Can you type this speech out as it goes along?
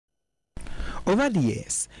Over the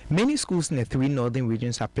years, many schools in the three northern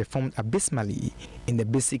regions have performed abysmally in the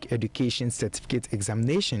basic education certificate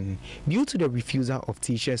examination due to the refusal of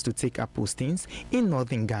teachers to take up postings in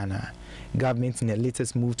northern Ghana. Government, in the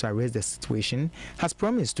latest move to arrest the situation, has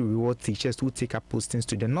promised to reward teachers who take up postings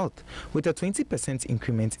to the north with a 20%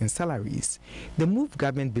 increment in salaries. The move,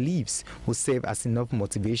 government believes, will serve as enough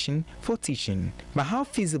motivation for teaching. But how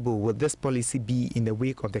feasible will this policy be in the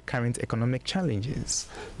wake of the current economic challenges?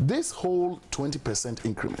 This whole 20%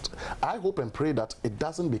 increment, I hope and pray that it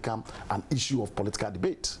doesn't become an issue of political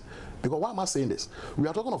debate. Because why am I saying this? We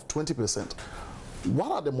are talking of 20%.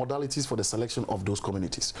 What are the modalities for the selection of those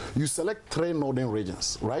communities? You select 3 northern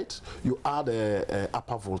regions, right? You add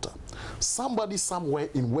Upper Volta. Somebody somewhere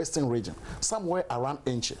in Western region, somewhere around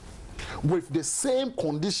Enche, with the same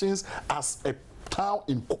conditions as a town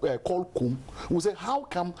in called Kum, will say, how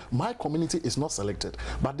come my community is not selected,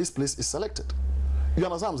 but this place is selected? You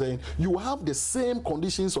understand what I'm saying? You have the same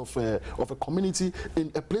conditions of a community in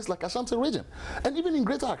a place like Ashanti region, and even in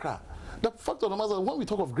Greater Accra. The fact of the matter is, when we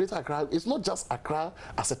talk of Greater Accra, it's not just Accra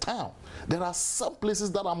as a town. There are some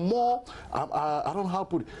places that are more, I don't know how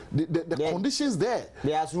to put it, the conditions there.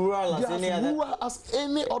 They're as rural as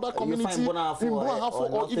any other community in Bonahafo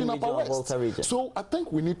or even Upper West. So I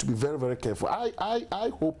think we need to be very, very careful.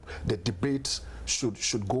 I hope the debate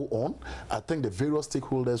should go on. I think the various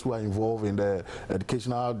stakeholders who are involved in the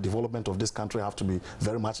educational development of this country have to be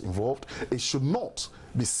very much involved. It should not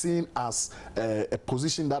be seen as a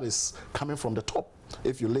position that is coming from the top.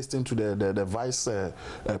 If you listen to the vice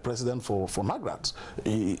president for NAGRAT,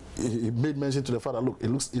 he made mention to the fact that, look, it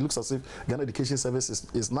looks as if Ghana Education Service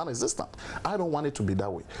is non-existent. I don't want it to be that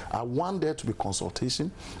way. I want there to be consultation.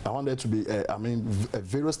 I want there to be, a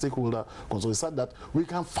various stakeholder consultation, so that we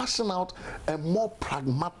can fashion out a more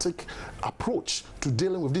pragmatic approach to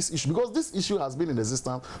dealing with this issue, because this issue has been in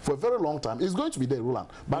existence for a very long time. It's going to be there, Roland.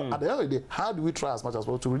 But at the end of the day, how do we try as much as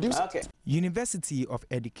possible to reduce it? University of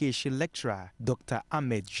Education lecturer Dr.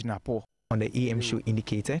 Ahmed Jinapo on the AM show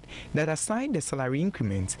indicated that aside the salary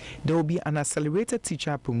increment, there will be an accelerated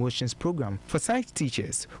teacher promotions program for such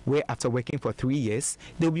teachers where after working for 3 years,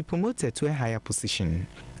 they will be promoted to a higher position.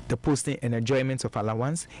 The posting and enjoyment of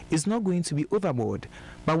allowance is not going to be overboard,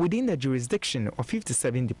 but within the jurisdiction of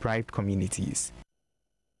 57 deprived communities.